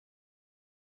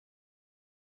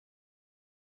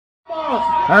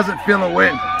How's it feel to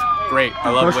win? Great. I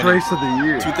love First winning. race of the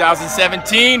year.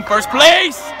 2017, first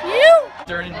place!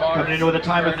 Coming in with a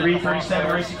time of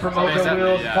 3:37, racing for Mocha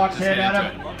Wheels, Foxhead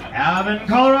Adam,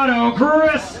 Colorado,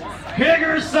 Chris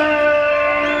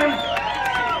Higgerson!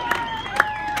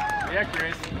 Yeah,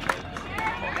 Chris.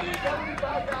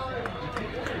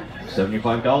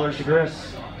 $75 to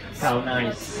Chris. How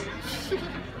nice.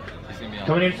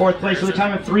 Coming in fourth place with a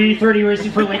time of 3:30,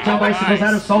 racing for Laketown Bicycles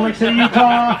out of Salt Lake City,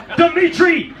 Utah,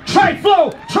 Dimitri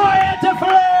Triflo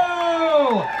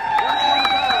Triantaflo!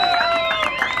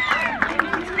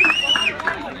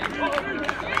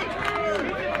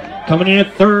 Coming in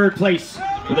at third place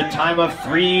with a time of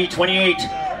 3:28,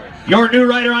 your new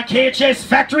rider on KHS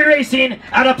Factory Racing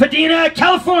out of Pasadena,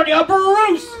 California,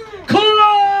 Bruce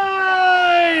Klein!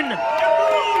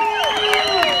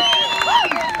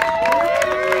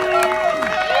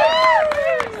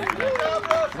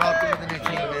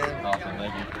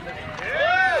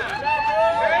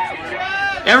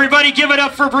 Everybody give it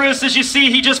up for Bruce. As you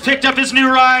see, he just picked up his new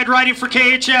ride, riding for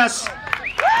KHS.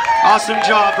 Awesome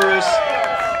job, Bruce.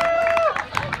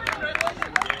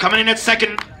 Coming in at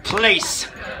second place,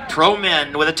 Pro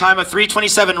Men with a time of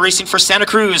 3:27, racing for Santa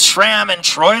Cruz, Schramm and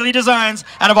Troy Lee Designs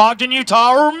out of Ogden,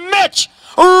 Utah, Mitch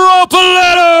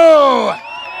Ropoletto.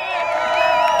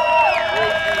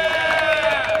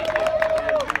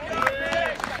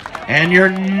 And your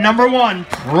number one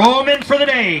Pro Men for the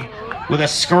day with a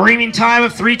screaming time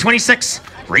of 3:26,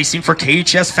 racing for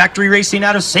KHS Factory Racing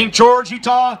out of St. George,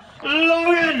 Utah,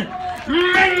 Logan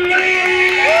Binggeli!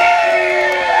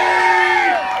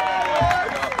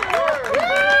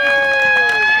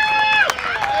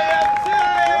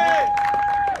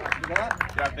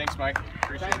 Yeah, thanks, Mike.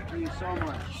 Appreciate it. Thank you so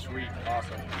much. Sweet,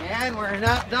 awesome. And we're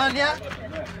not done yet.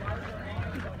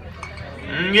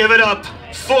 Give it up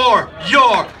for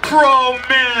your Pro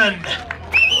Men!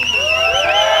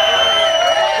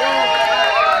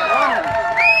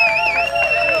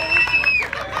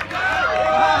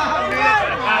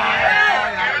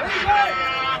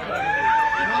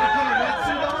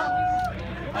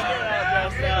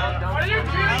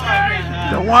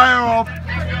 The wire off.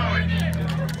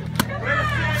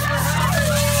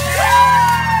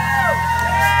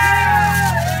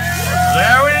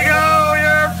 There we go,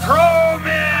 your Pro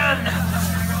Men!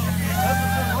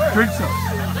 Drink some.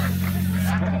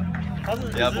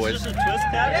 Yeah, boys.